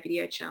 30-day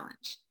video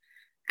challenge.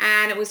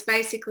 And it was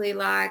basically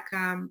like,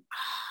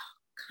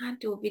 can't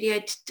do a video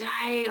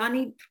today. I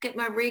need to get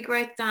my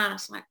regrowth done. I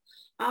was like,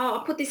 oh,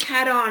 I'll put this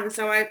hat on.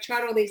 So I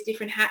tried all these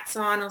different hats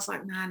on. I was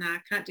like, no, I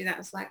can't do that. I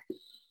was like,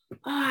 oh,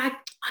 I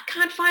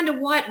can't find a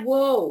white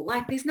wall.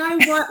 Like, there's no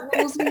white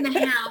walls in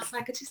the house.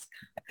 Like, it just,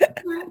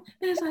 and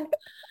I was like,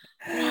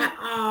 right,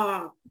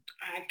 oh,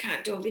 I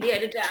can't do a video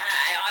today.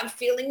 I'm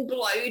feeling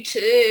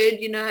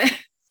bloated, you know.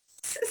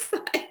 It's just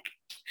like,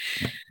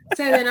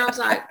 so then I was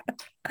like,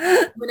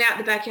 went out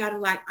the backyard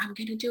and like, I'm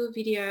going to do a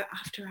video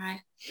after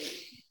I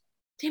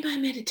do my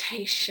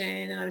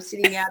meditation. And I was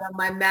sitting out on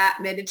my mat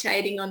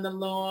meditating on the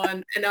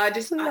lawn. And I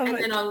just,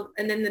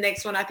 and then the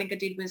next one I think I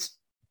did was,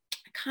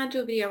 I can't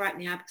do a video right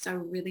now because I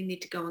really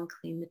need to go and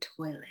clean the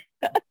toilet.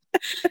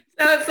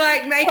 So it's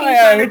like making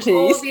fun of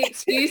all the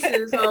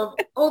excuses of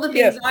all the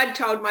things I'd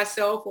told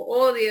myself or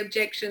all the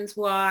objections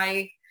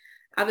why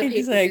other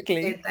people said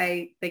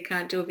they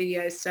can't do a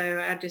video. So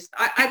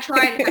I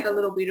try and have a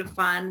little bit of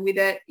fun with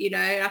it. You know,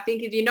 I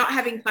think if you're not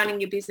having fun in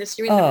your business,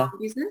 you're in the wrong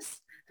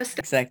business.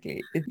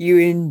 Exactly. You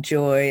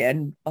enjoy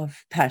and are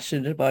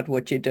passionate about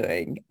what you're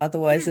doing.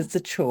 Otherwise, Yeah. it's a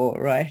chore,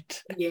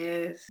 right?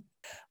 Yes.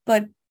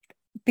 But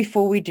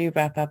before we do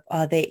wrap up,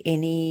 are there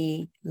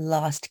any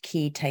last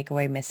key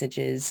takeaway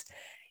messages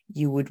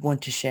you would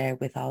want to share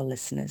with our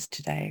listeners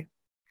today?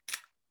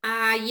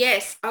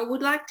 Yes, I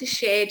would like to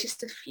share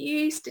just a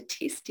few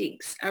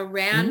statistics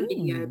around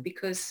video Mm,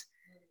 because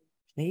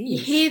you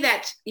please. hear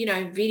that,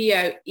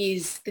 video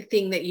is the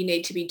thing that you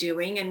need to be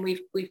doing. And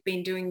we've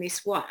been doing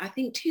this, I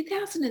think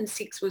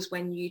 2006 was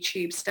when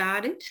YouTube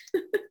started.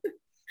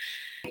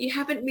 You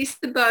haven't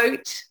missed the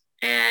boat.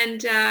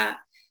 And,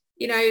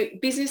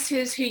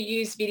 businesses who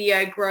use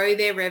video grow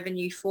their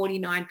revenue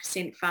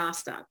 49%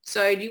 faster.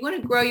 So do you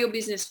want to grow your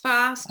business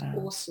fast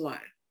or Wow. slow?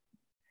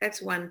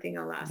 That's one thing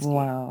I'll ask you.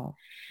 Wow.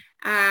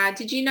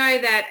 Did you know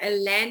that a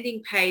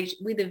landing page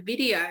with a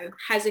video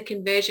has a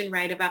conversion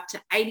rate of up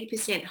to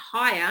 80%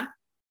 higher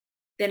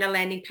than a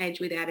landing page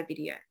without a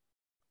video?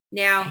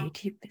 Now,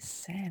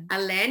 80%. a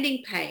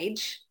landing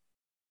page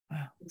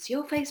Wow. is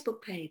your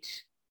Facebook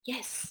page.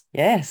 Yes.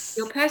 Your Yes.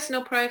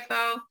 personal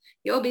profile,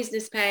 your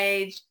business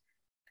page,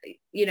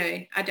 your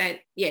Yeah.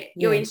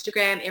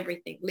 Instagram,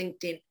 everything,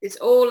 LinkedIn. It's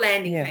all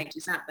landing Yeah.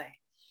 pages, aren't they?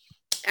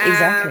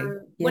 Exactly.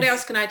 What else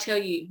Yes. can I tell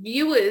you?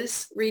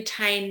 Viewers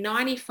retain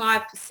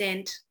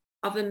 95%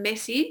 of a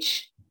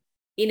message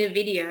in a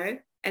video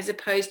as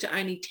opposed to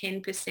only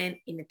 10%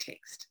 in a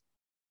text.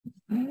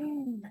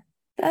 Mm,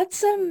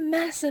 that's a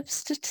massive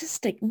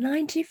statistic.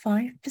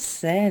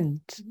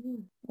 95%.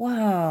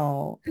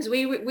 Wow. Because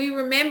we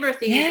remember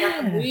things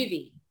like a Yeah.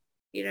 movie.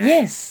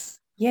 Yes.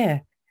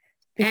 Yeah.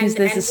 Because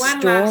there's a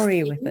And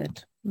story with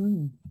it.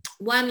 Mm.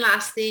 one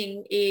last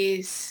thing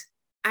is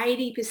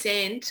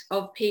 80%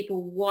 of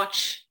people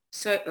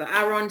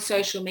are on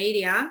social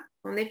media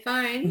on their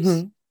phones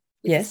Mm-hmm. with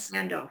the Yes.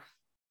 sound off.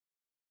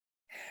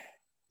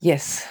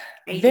 Yes.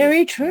 80.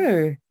 Very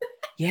true.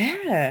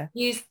 Yeah.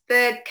 Use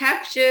the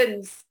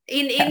captions.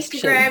 In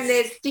Instagram, Captions.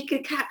 there's sticker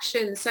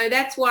captions. So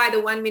that's why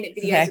the 1 minute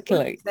videos are good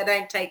Exactly. because they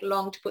don't take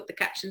long to put the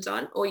captions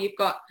on. Or you've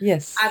got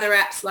Yes. other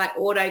apps like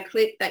Auto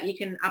Clip that you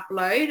can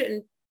upload.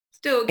 And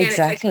still, again, it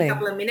takes a couple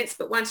Exactly. of minutes.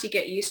 But once you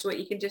get used to it,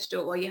 you can just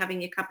do it while you're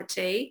having your cup of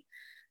tea.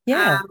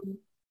 Yeah. Um,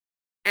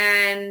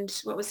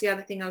 and what was the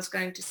other thing I was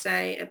going to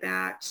say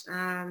about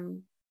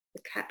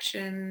the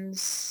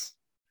captions?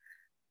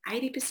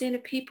 80%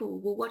 of people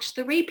will watch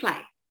the replay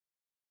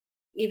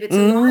if it's a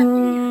live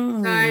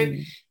video. So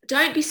Mm.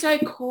 don't be so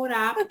caught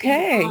up in,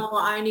 Okay.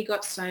 I only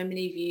got so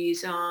many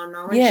views on,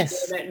 no one shared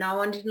Yes. it, no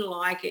one didn't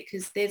like it,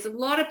 because there's a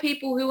lot of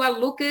people who are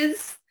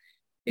lookers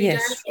who don't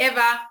Yes.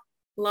 ever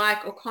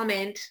like or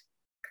comment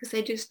because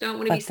they just don't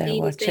want to be But they're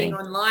seen as being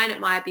watching. online. It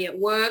might be at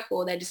work,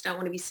 or they just don't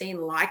want to be seen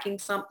liking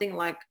something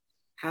like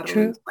how to lose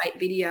True. weight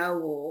video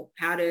or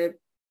how to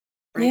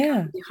break up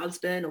Yeah. with your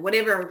husband or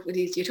whatever it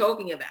is you're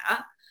talking about.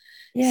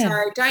 So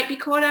Yeah. don't be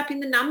caught up in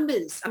the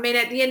numbers. I mean,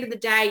 at the end of the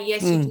day,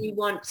 yes, you Mm. do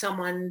want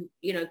someone,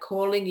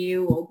 calling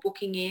you or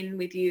booking in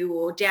with you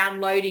or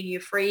downloading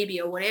your freebie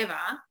or whatever.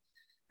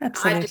 I've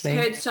just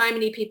Absolutely. heard so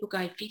many people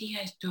go,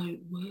 videos don't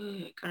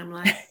work. And I'm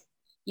like,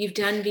 you've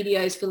done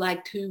videos for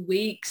like 2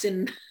 weeks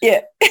and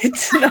Yeah.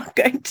 It's not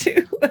going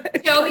to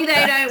work tell me like they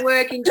that. don't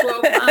work in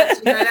 12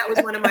 months. That was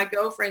one of my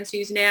girlfriends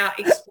who's now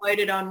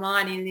exploded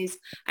online and is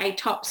a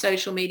top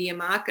social media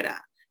marketer,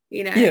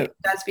 Yeah.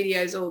 does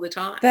videos all the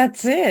time.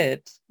 That's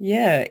it.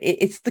 Yeah.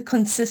 It's the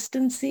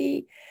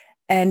consistency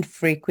and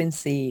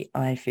frequency,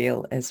 I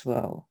feel, as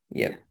well.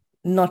 Yeah. Yep.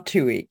 Not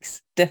 2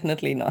 weeks.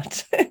 Definitely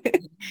not.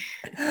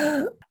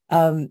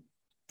 Um,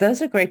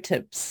 those are great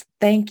tips.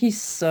 Thank you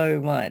so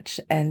much.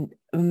 And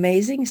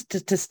amazing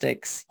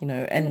statistics,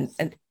 Yes.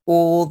 and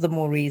all the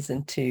more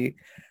reason to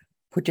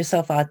put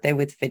yourself out there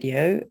with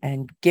video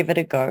and give it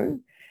a go.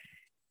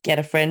 Get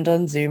a friend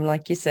on Zoom,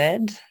 like you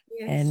said,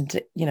 Yes.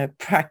 and,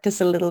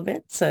 practice a little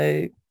bit. So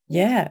Yes.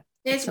 yeah,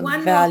 There's some one more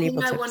thing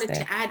valuable I tips wanted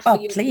there. to add for Oh,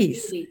 your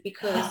please. community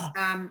because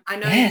I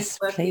know you Yes,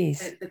 work with please.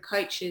 the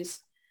coaches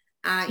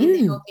in the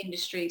Mm, health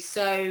industry.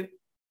 So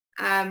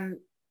um,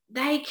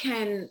 they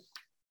can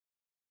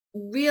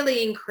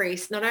really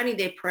increase not only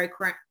their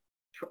profile,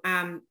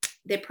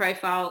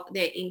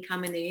 their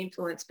income and their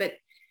influence, but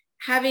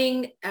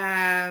having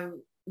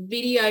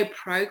video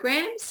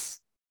programs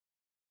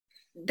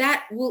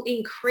that will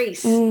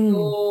increase mm,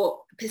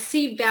 your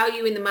perceived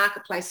value in the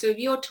marketplace. So if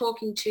you're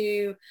talking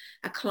to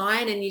a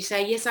client and you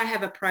say, yes, I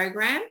have a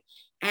program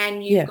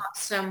and you've yeah, got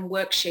some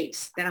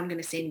worksheets that I'm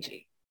going to send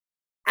you,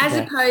 as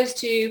yeah, opposed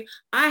to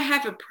I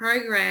have a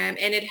program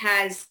and it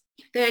has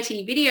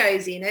 30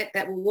 videos in it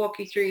that will walk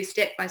you through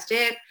step by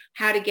step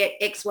how to get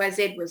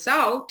XYZ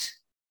result.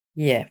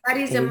 yeah, That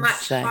is a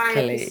much higher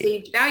exactly.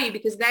 perceived value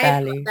because they've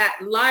got Value. that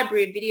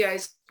library of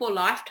videos for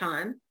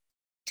lifetime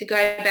to go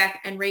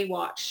back and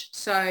rewatch.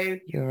 So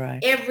You're right.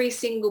 every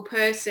single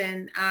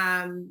person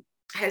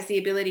has the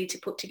ability to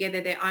put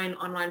together their own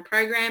online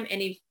program.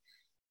 And if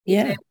they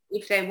Yeah.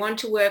 if they want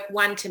to work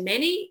one to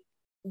many,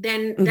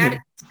 then that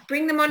Hmm.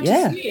 bring them onto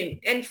Yeah, Zoom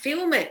and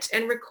film it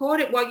and record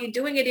it while you're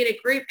doing it in a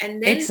group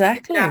and then pick it up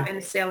exactly.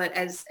 and sell it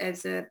as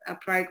a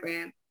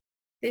program.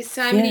 There's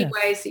so many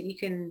ways that you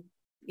can,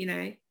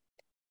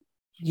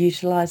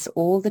 utilize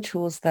all the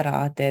tools that are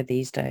out there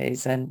these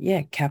days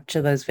and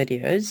capture those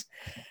videos.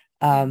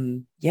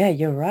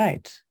 You're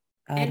right.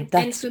 And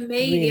That's for me,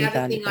 the really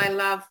other thing I valuable.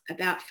 love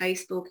about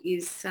Facebook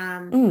is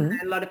a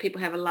lot of people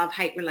have a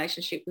love-hate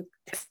relationship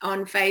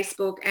on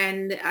Facebook,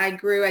 and I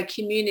grew a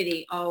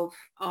community of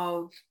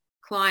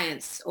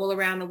clients all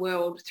around the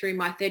world through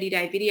my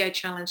 30-day video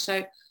challenge.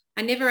 So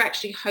I never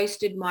actually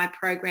hosted my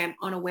program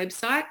on a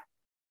website.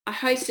 I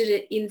hosted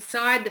it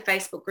inside the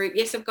Facebook group.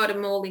 Yes, I've got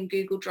them all in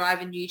Google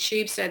Drive and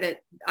YouTube so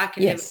that I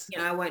can never,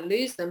 I won't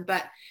lose them.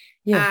 But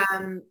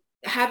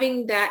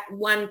having that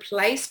one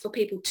place for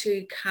people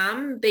to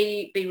come,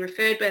 be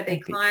referred by their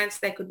clients,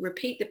 they could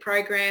repeat the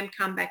program,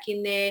 come back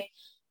in there,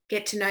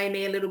 get to know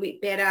me a little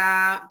bit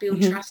better,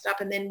 build trust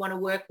up, and then want to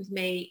work with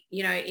me,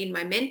 in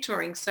my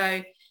mentoring.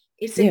 So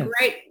it's a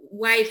great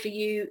way for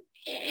you.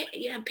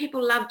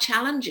 People love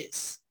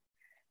challenges.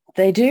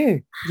 They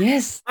do.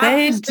 Yes, they do.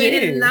 I've just been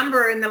in a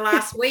number in the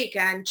last week,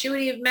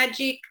 Intuitive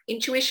Magic,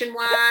 Intuition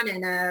one,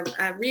 and a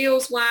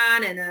Reels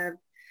one, and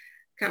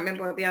can't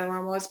remember what the other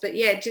one was, but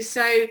just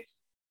so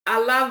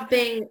I love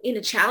being in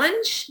a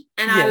challenge,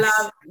 and I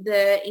love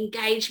the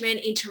engagement,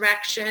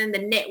 interaction, the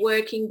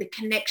networking, the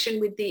connection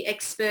with the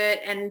expert,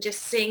 and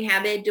just seeing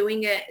how they're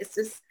doing it. It's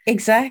just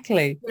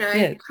create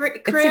a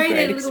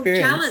little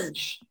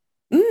challenge.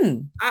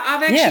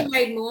 I've actually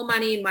made more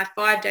money in my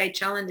 5-day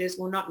challenges.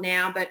 Well, not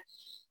now, but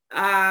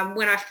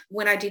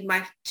when I did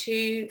my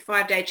 2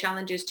 5-day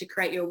challenges to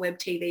create your web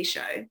TV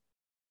show,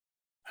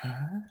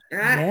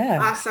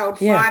 I sold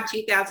 5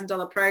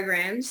 $2,000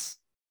 programs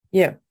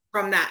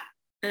from that.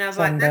 And I was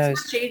like,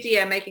 that's much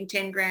easier making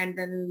 10 grand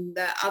than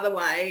the other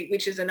way,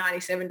 which is a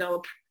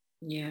 $97.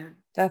 Yeah.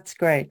 That's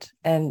great.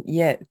 And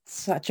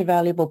such a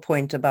valuable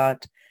point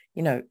about,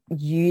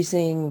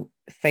 using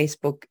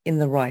Facebook in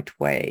the right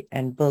way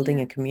and building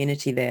a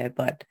community there.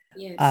 But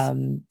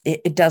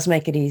it does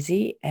make it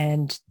easy,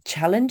 and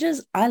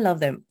challenges, I love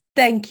them.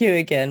 Thank you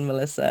again,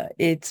 Melissa.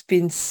 It's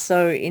been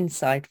so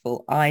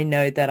insightful. I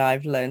know that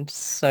I've learned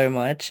so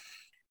much.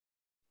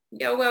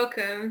 You're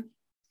welcome.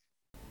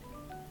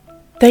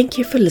 Thank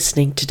you for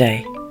listening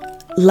today.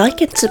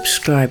 Like and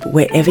subscribe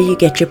wherever you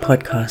get your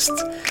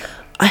podcasts.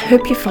 I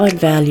hope you find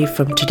value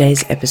from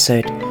today's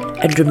episode.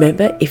 And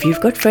remember, if you've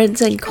got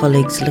friends and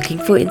colleagues looking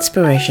for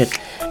inspiration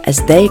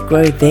as they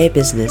grow their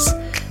business,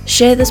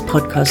 share this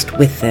podcast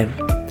with them.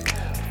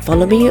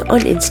 Follow me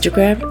on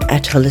Instagram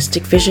at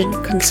Holistic Vision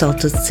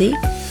Consultancy,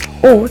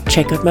 or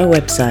check out my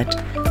website,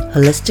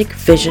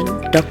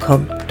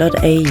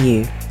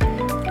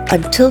 holisticvision.com.au.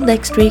 Until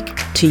next week,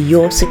 to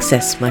your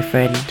success, my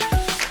friend.